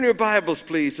Your Bibles,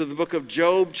 please, to the book of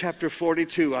Job, chapter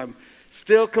 42. I'm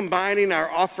still combining our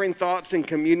offering thoughts and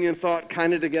communion thought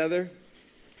kind of together.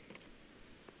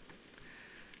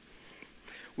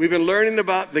 We've been learning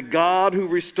about the God who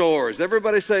restores.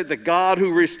 Everybody say, the God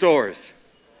who restores.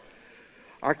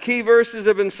 Our key verses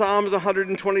have been Psalms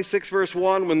 126, verse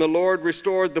 1. When the Lord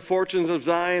restored the fortunes of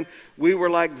Zion, we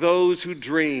were like those who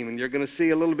dream. And you're going to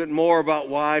see a little bit more about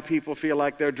why people feel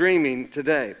like they're dreaming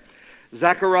today.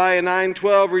 Zechariah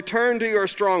 9:12, return to your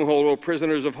stronghold, O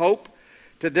prisoners of hope.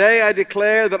 Today I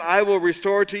declare that I will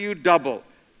restore to you double.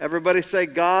 Everybody say,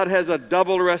 God has a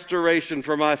double restoration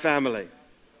for my family.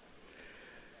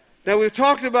 Now we've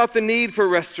talked about the need for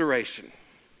restoration.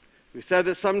 We said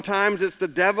that sometimes it's the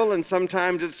devil and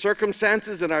sometimes it's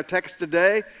circumstances. In our text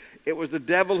today, it was the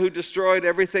devil who destroyed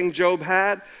everything Job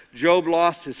had. Job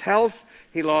lost his health,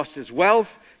 he lost his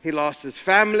wealth, he lost his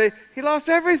family, he lost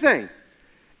everything.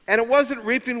 And it wasn't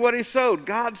reaping what he sowed.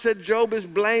 God said Job is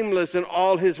blameless in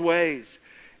all his ways.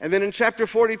 And then in chapter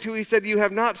 42, he said, you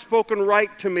have not spoken right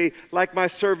to me like my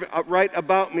servant, right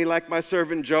about me like my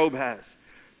servant Job has.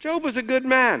 Job was a good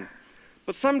man.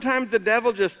 But sometimes the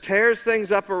devil just tears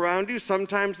things up around you.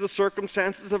 Sometimes the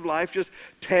circumstances of life just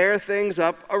tear things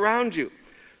up around you.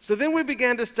 So then we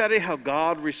began to study how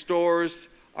God restores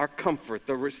our comfort,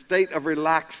 the state of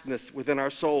relaxedness within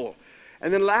our soul.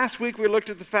 And then last week we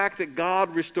looked at the fact that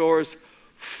God restores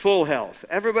full health.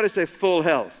 Everybody say full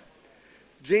health.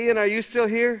 Gian, are you still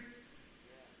here?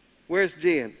 Where's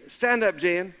Gian? Stand up,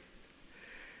 Gian.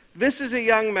 This is a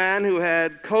young man who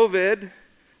had COVID.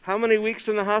 How many weeks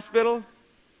in the hospital?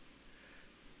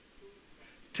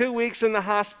 2 weeks in the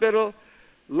hospital.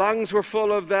 Lungs were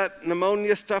full of that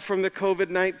pneumonia stuff from the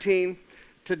COVID-19.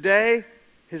 Today,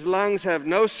 his lungs have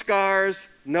no scars,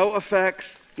 no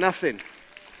effects, nothing.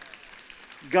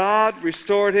 God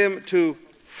restored him to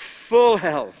full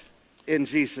health in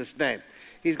Jesus' name.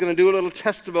 He's going to do a little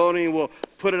testimony and we'll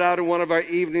put it out in one of our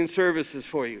evening services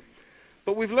for you.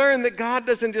 But we've learned that God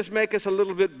doesn't just make us a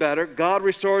little bit better. God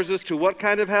restores us to what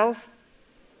kind of health?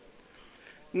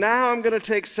 Now I'm going to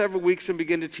take several weeks and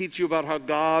begin to teach you about how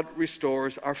God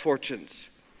restores our fortunes.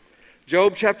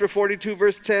 Job chapter 42,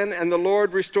 verse 10, and the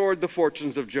Lord restored the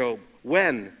fortunes of Job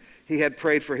when he had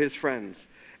prayed for his friends.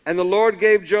 And the Lord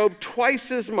gave Job twice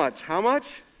as much. How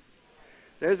much?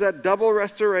 There's that double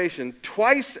restoration.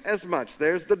 Twice as much.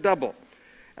 There's the double.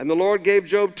 And the Lord gave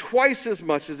Job twice as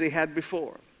much as he had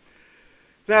before.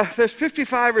 Now, there's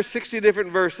 55 or 60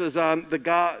 different verses on the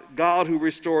God who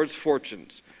restores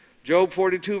fortunes. Job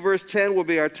 42, verse 10 will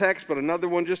be our text, but another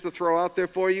one just to throw out there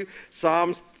for you.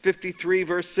 Psalms 53,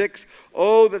 verse 6.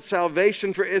 Oh, that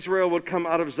salvation for Israel would come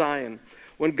out of Zion.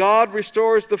 When God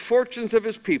restores the fortunes of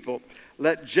his people,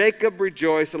 let Jacob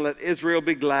rejoice and let Israel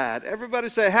be glad. Everybody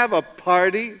say, have a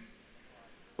party.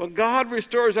 When God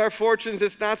restores our fortunes,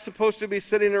 it's not supposed to be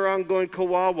sitting around going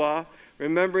kawawa,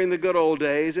 remembering the good old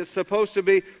days. It's supposed to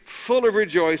be full of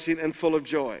rejoicing and full of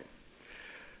joy.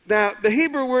 Now, the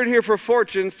Hebrew word here for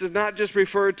fortunes does not just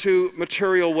refer to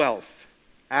material wealth,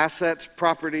 assets,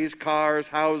 properties, cars,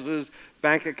 houses,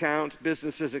 bank accounts,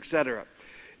 businesses, etc.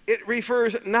 It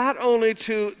refers not only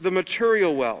to the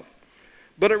material wealth,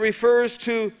 but it refers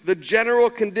to the general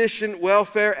condition,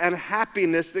 welfare, and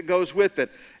happiness that goes with it.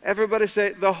 Everybody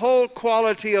say, the whole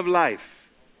quality of life.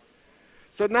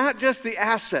 So not just the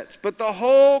assets, but the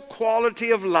whole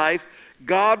quality of life,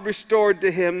 God restored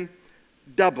to him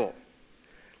double.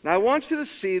 Now I want you to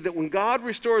see that when God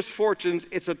restores fortunes,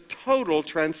 it's a total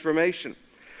transformation.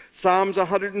 Psalms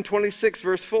 126,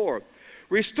 verse 4.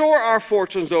 Restore our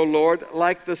fortunes, O Lord,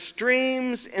 like the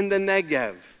streams in the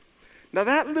Negev. Now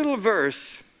that little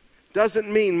verse doesn't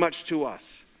mean much to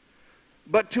us.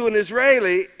 But to an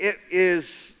Israeli, it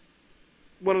is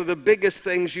one of the biggest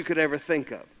things you could ever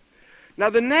think of. Now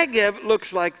the Negev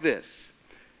looks like this.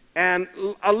 And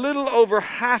a little over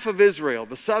half of Israel,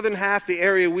 the southern half, the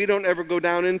area we don't ever go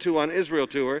down into on Israel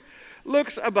tour,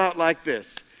 looks about like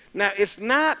this. Now it's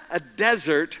not a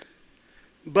desert,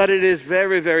 but it is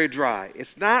very, very dry.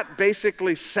 It's not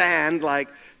basically sand like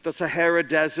the Sahara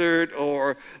Desert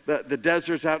or the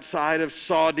deserts outside of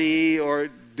Saudi or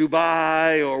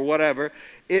Dubai or whatever.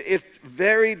 It's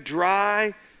very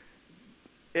dry.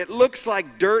 It looks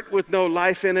like dirt with no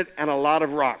life in it and a lot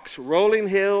of rocks. Rolling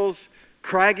hills,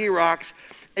 craggy rocks.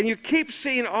 And you keep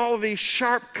seeing all of these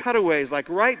sharp cutaways, like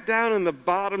right down in the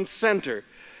bottom center.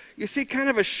 You see kind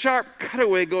of a sharp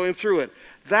cutaway going through it.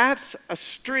 That's a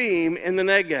stream in the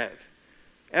Negev.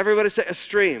 Everybody say a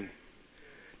stream.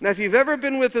 Now, if you've ever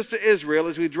been with us to Israel,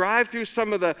 as we drive through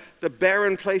some of the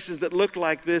barren places that look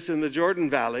like this in the Jordan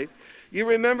Valley, you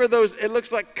remember those, it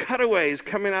looks like cutaways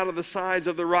coming out of the sides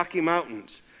of the Rocky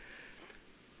Mountains.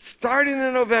 Starting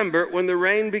in November, when the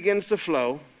rain begins to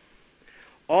flow,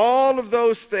 all of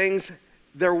those things,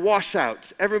 they're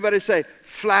washouts. Everybody say,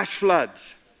 flash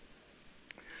floods.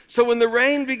 So when the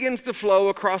rain begins to flow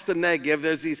across the Negev,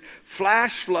 there's these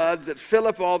flash floods that fill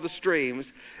up all the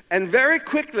streams. And very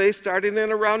quickly, starting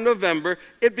in around November,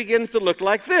 it begins to look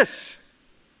like this.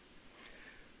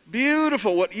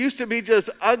 Beautiful. What used to be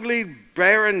just ugly,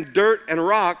 barren dirt and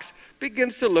rocks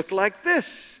begins to look like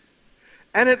this.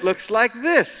 And it looks like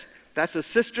this. That's a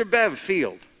Sister Bev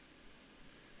field.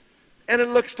 And it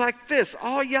looks like this,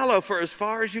 all yellow for as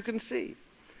far as you can see.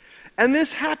 And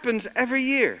this happens every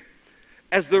year.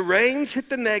 As the rains hit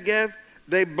the Negev,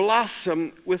 they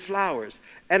blossom with flowers.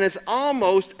 And it's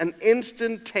almost an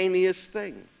instantaneous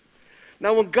thing.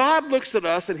 Now, when God looks at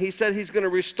us and he said he's going to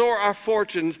restore our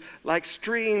fortunes like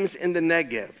streams in the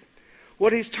Negev,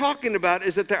 what he's talking about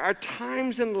is that there are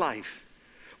times in life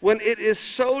when it is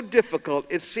so difficult,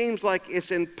 it seems like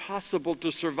it's impossible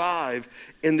to survive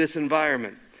in this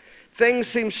environment. Things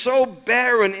seem so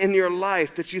barren in your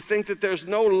life that you think that there's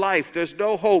no life, there's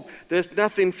no hope, there's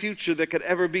nothing future that could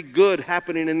ever be good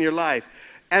happening in your life.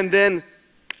 And then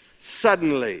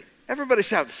suddenly, everybody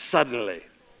shout suddenly.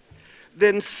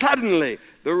 Then suddenly,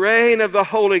 the rain of the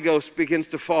Holy Ghost begins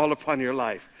to fall upon your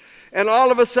life. And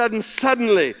all of a sudden,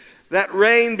 suddenly, that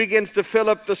rain begins to fill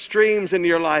up the streams in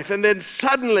your life. And then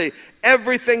suddenly,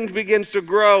 everything begins to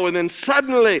grow. And then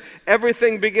suddenly,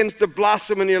 everything begins to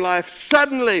blossom in your life.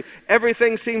 Suddenly,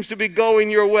 everything seems to be going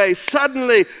your way.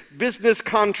 Suddenly, business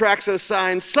contracts are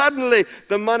signed. Suddenly,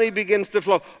 the money begins to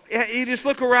flow. You just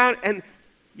look around and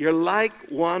you're like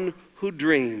one who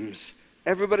dreams.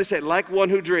 Everybody say, like one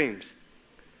who dreams.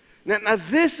 Now,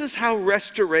 this is how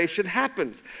restoration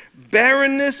happens.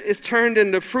 Barrenness is turned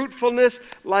into fruitfulness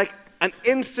like an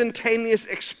instantaneous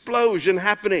explosion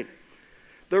happening.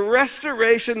 The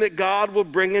restoration that God will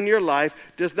bring in your life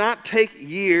does not take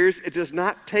years. It does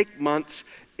not take months.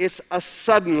 It's a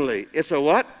suddenly. It's a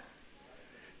what?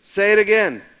 Say it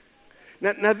again.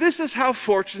 Now this is how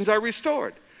fortunes are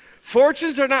restored.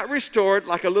 Fortunes are not restored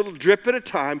like a little drip at a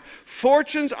time.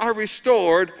 Fortunes are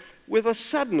restored with a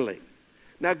suddenly.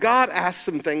 Now, God asks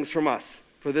some things from us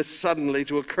for this suddenly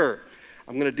to occur.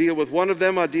 I'm going to deal with one of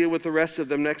them. I'll deal with the rest of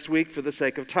them next week for the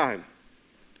sake of time.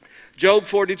 Job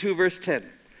 42, verse 10.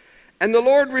 And the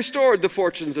Lord restored the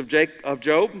fortunes of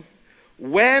Job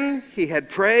when he had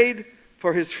prayed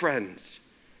for his friends.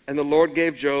 And the Lord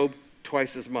gave Job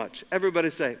twice as much.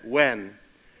 Everybody say, when.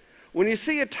 When you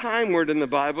see a time word in the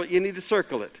Bible, you need to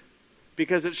circle it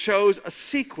because it shows a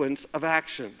sequence of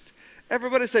actions.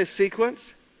 Everybody say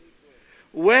sequence.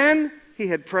 When he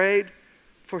had prayed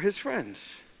for his friends.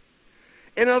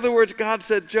 In other words, God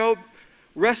said, Job,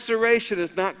 restoration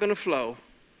is not going to flow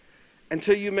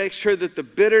until you make sure that the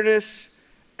bitterness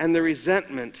and the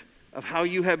resentment of how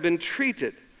you have been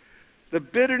treated, the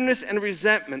bitterness and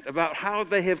resentment about how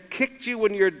they have kicked you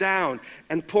when you're down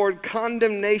and poured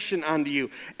condemnation onto you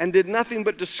and did nothing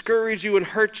but discourage you and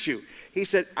hurt you. He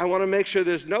said, I want to make sure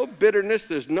there's no bitterness,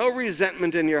 there's no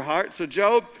resentment in your heart. So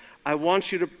Job, I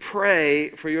want you to pray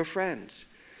for your friends.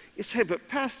 You say, but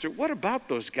Pastor, what about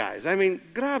those guys? I mean,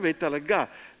 grabe talaga.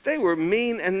 They were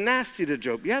mean and nasty to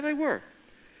Job. Yeah, they were.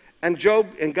 And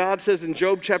God says in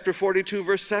Job chapter 42,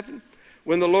 verse 7,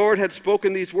 when the Lord had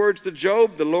spoken these words to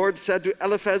Job, the Lord said to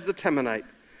Eliphaz the Temanite,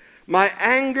 my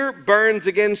anger burns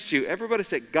against you. Everybody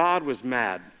say, God was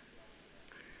mad.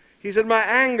 He said, my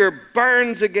anger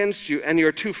burns against you and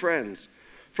your two friends.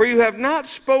 For you have not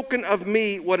spoken of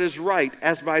me what is right,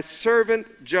 as my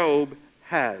servant Job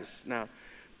has. Now,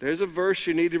 there's a verse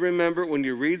you need to remember when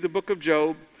you read the book of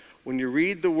Job, when you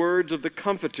read the words of the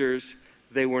comforters,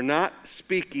 they were not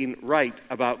speaking right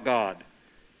about God.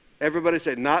 Everybody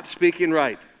say, not speaking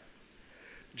right.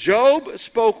 Job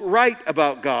spoke right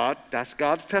about God. That's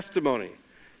God's testimony.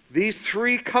 These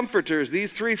three comforters,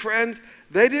 these three friends,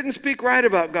 they didn't speak right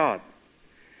about God.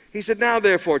 He said, now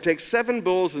therefore, take 7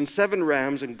 bulls and 7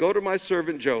 rams and go to my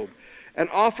servant Job and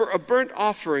offer a burnt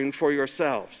offering for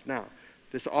yourselves. Now,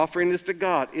 this offering is to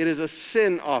God. It is a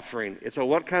sin offering. It's a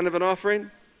what kind of an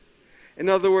offering? In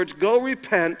other words, go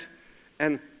repent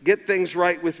and get things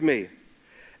right with me.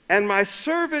 And my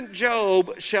servant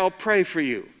Job shall pray for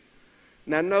you.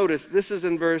 Now notice, this is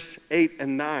in verse 8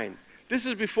 and 9. This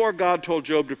is before God told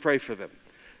Job to pray for them.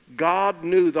 God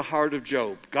knew the heart of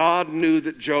Job. God knew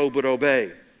that Job would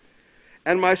obey.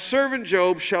 And my servant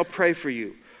Job shall pray for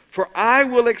you, for I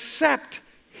will accept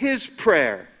his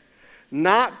prayer,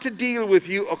 not to deal with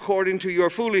you according to your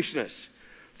foolishness.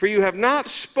 For you have not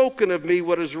spoken of me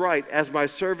what is right, as my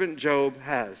servant Job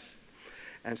has.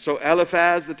 And so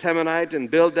Eliphaz the Temanite and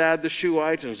Bildad the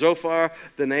Shuhite and Zophar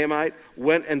the Naamite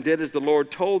went and did as the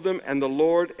Lord told them, and the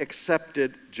Lord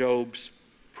accepted Job's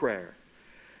prayer.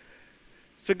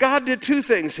 So God did two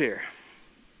things here.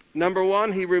 Number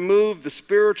one, he removed the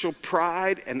spiritual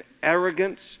pride and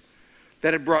arrogance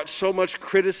that had brought so much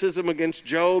criticism against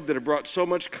Job, that had brought so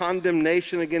much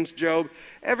condemnation against Job.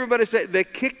 Everybody said they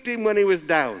kicked him when he was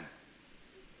down.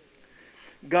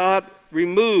 God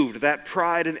removed that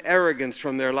pride and arrogance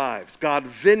from their lives. God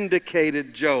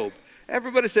vindicated Job.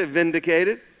 Everybody said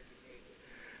vindicated.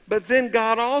 But then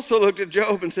God also looked at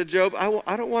Job and said, Job,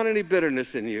 I don't want any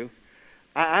bitterness in you.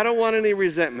 I don't want any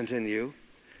resentment in you.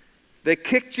 They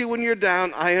kicked you when you're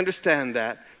down. I understand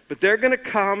that. But they're going to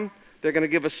come. They're going to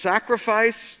give a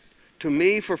sacrifice to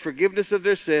me for forgiveness of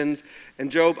their sins.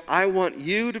 And Job, I want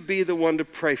you to be the one to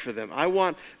pray for them. I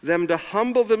want them to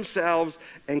humble themselves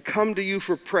and come to you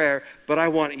for prayer. But I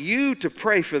want you to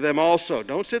pray for them also.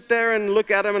 Don't sit there and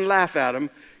look at them and laugh at them.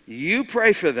 You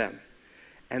pray for them.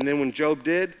 And then when Job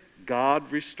did,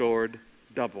 God restored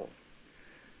double.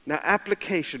 Now,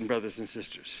 application, brothers and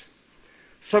sisters.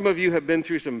 Some of you have been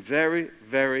through some very,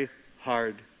 very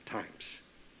hard times.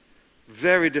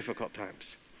 Very difficult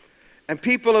times. And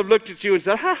people have looked at you and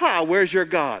said, ha ha, where's your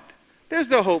God? There's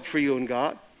no hope for you in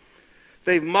God.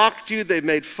 They've mocked you. They've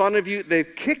made fun of you.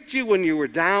 They've kicked you when you were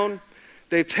down.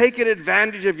 They've taken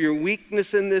advantage of your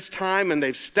weakness in this time, and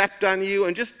they've stepped on you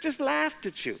and just laughed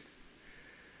at you.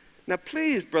 Now,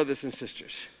 please, brothers and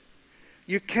sisters,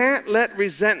 you can't let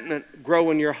resentment grow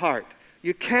in your heart.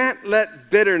 You can't let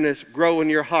bitterness grow in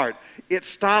your heart. It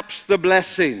stops the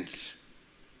blessings.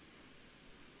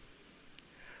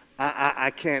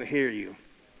 I can't hear you.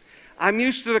 I'm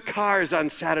used to the cars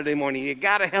on Saturday morning. You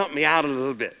got to help me out a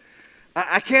little bit.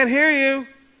 I can't hear you.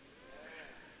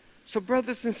 So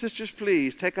brothers and sisters,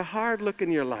 please take a hard look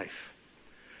in your life.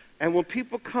 And when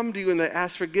people come to you and they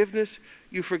ask forgiveness,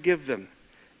 you forgive them.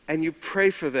 And you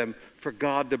pray for them for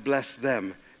God to bless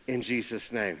them in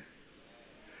Jesus' name.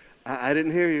 I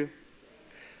didn't hear you.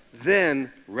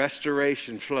 Then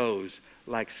restoration flows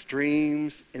like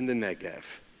streams in the Negev.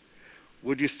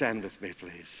 Would you stand with me,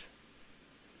 please?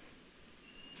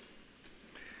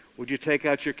 Would you take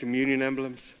out your communion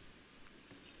emblems?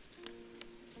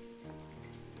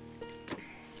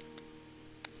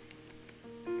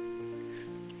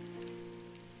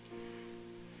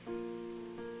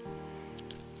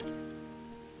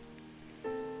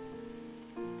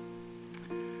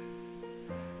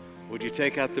 Would you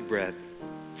take out the bread?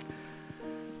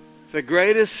 The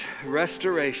greatest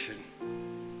restoration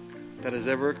that has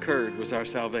ever occurred was our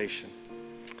salvation.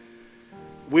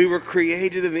 We were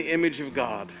created in the image of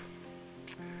God.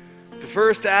 The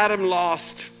first Adam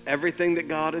lost everything that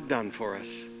God had done for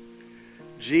us.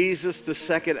 Jesus, the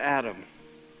second Adam,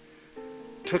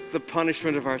 took the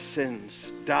punishment of our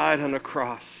sins, died on a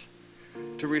cross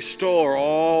to restore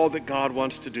all that God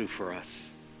wants to do for us.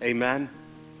 Amen.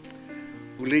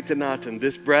 Ulitanatan,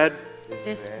 this bread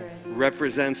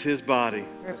represents his body.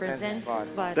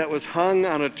 That was hung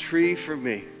on a tree for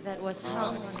me.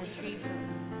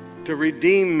 To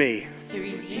redeem me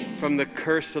from the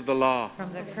curse of the law.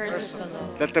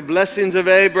 That the blessings of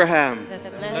Abraham,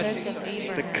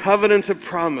 the covenants of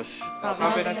promise,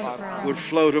 would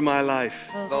flow to my life.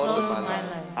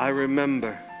 I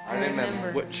remember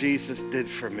what Jesus did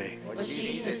for me.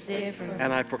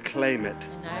 And I proclaim it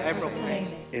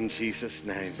in Jesus'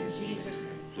 name.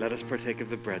 Let us partake of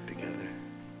the bread together.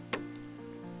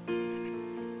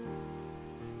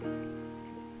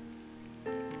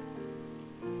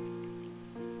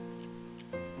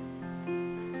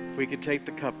 If we could take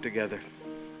the cup together.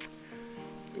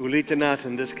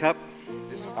 Ulitanatan, this cup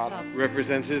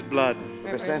represents his blood.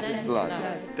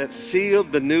 That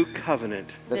sealed the new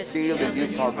covenant. With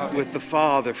the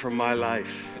Father for my life.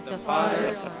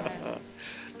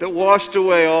 That washed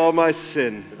away all my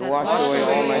sin.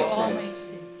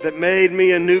 That made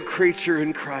me a new creature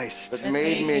in Christ.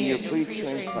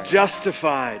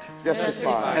 Justified.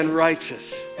 And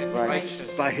righteous.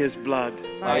 By his blood.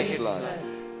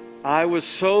 I was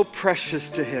so precious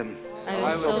to him.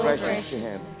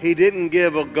 He didn't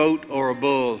give a goat or a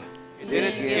bull.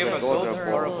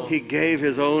 He gave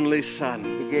his only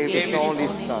son.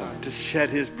 To shed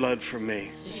his blood for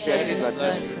me.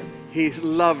 He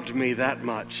loved me that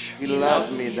much.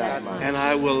 And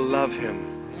I will love him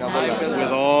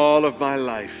with all of my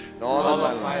life.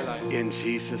 In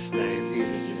Jesus'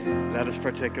 name. Let us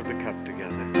partake of the cup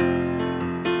together.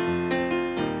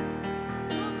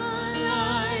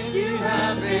 You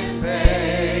have been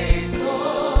faithful,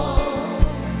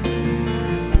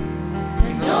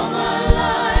 and all my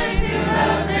life you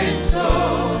have been so,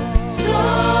 so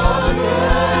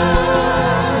good.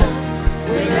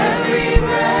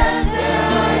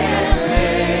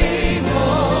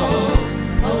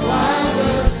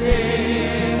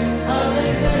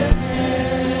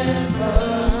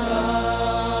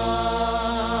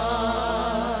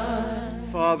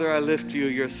 Father, I lift you,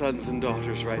 your sons and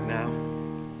daughters right now.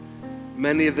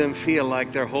 Many of them feel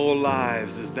like their whole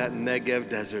lives is that Negev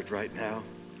desert right now.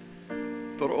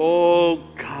 But oh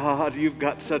God, you've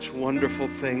got such wonderful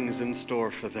things in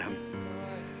store for them.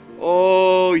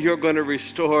 Oh, you're going to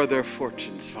restore their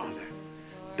fortunes, Father.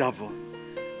 Double.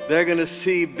 They're going to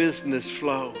see business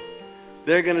flow.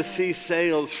 They're going to see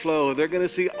sales flow. They're going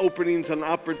to see openings and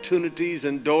opportunities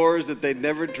and doors that they'd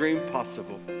never dreamed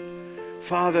possible.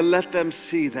 Father, let them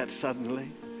see that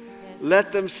suddenly.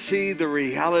 Let them see the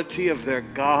reality of their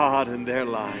God in their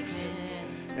lives.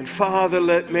 And Father,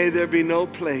 may there be no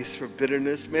place for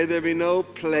bitterness. May there be no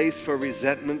place for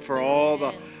resentment for all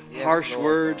the harsh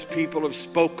words people have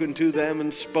spoken to them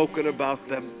and spoken about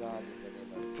them.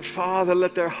 But Father,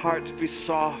 let their hearts be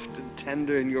soft and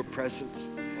tender in your presence.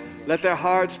 Let their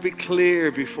hearts be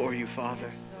clear before you, Father.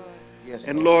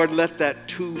 And Lord, let that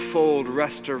twofold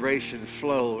restoration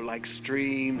flow like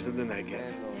streams in the Negev.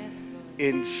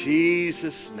 In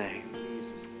Jesus' name.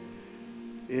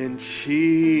 In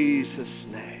Jesus'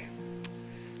 name.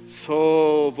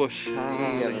 So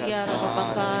boshaya.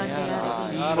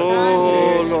 So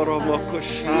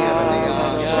loromokoshaya.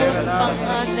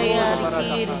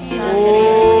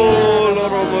 Oh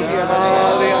loromoshaya.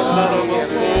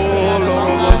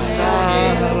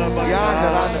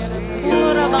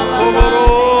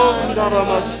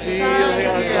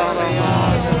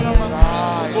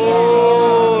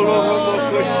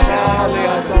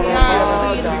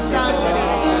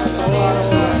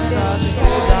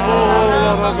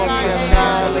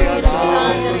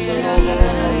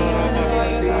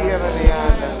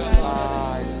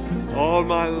 All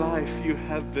my life you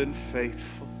have been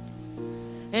faithful.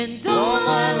 And all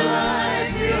my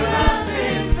life you have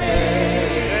been faithful.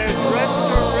 There's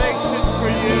restoration for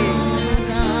you.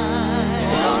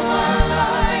 All my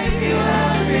life you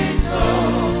have been so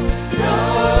good.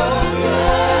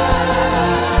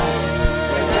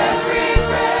 With every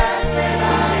breath that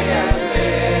I am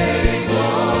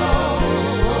able,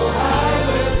 I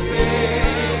will sing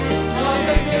of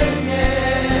the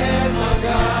goodness of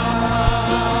God.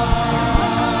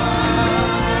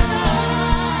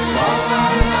 All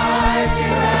my life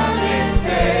you have been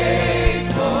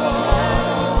faithful.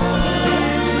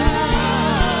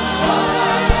 All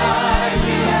my life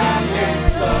you have been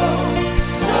so good.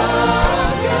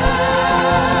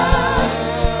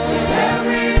 With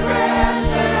every breath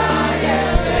that I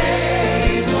am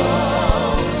able,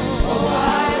 oh,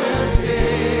 I will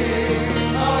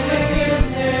sing of the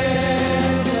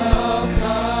goodness of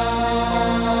God.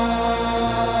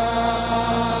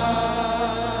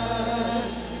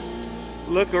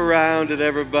 Look around at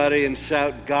everybody and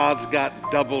shout, God's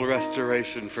got double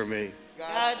restoration for me.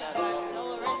 God's got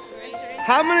double restoration.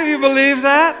 How many of you believe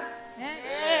that?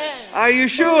 Are you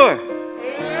sure?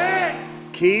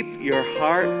 Keep your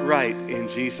heart right in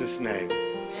Jesus' name.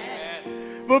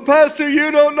 But Pastor, you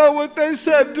don't know what they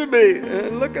said to me.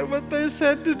 Look at what they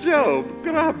said to Job.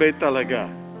 Grabe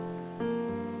talaga.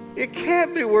 It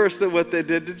can't be worse than what they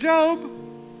did to Job.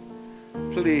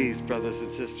 Please, brothers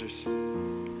and sisters,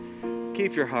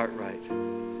 keep your heart right.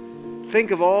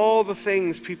 Think of all the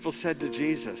things people said to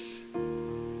Jesus.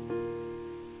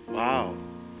 Wow.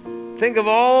 Think of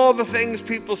all the things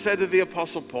people said to the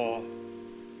Apostle Paul.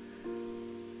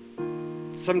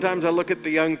 Sometimes I look at the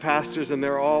young pastors and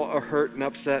they're all hurt and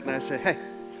upset, and I say, hey,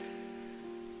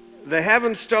 they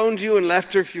haven't stoned you and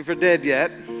left you for dead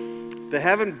yet. They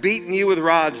haven't beaten you with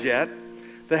rods yet.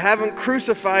 They haven't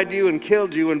crucified you and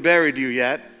killed you and buried you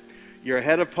yet. You're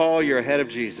ahead of Paul, you're ahead of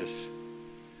Jesus.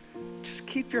 Just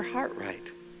keep your heart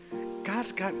right.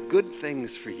 God's got good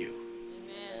things for you.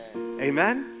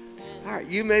 Amen? All right,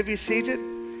 you may be seated.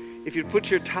 If you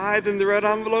put your tithe in the red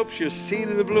envelopes, your seed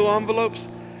in the blue envelopes,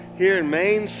 here in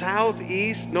Maine, south,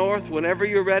 east, north, whenever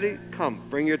you're ready, come,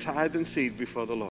 bring your tithe and seed before the Lord.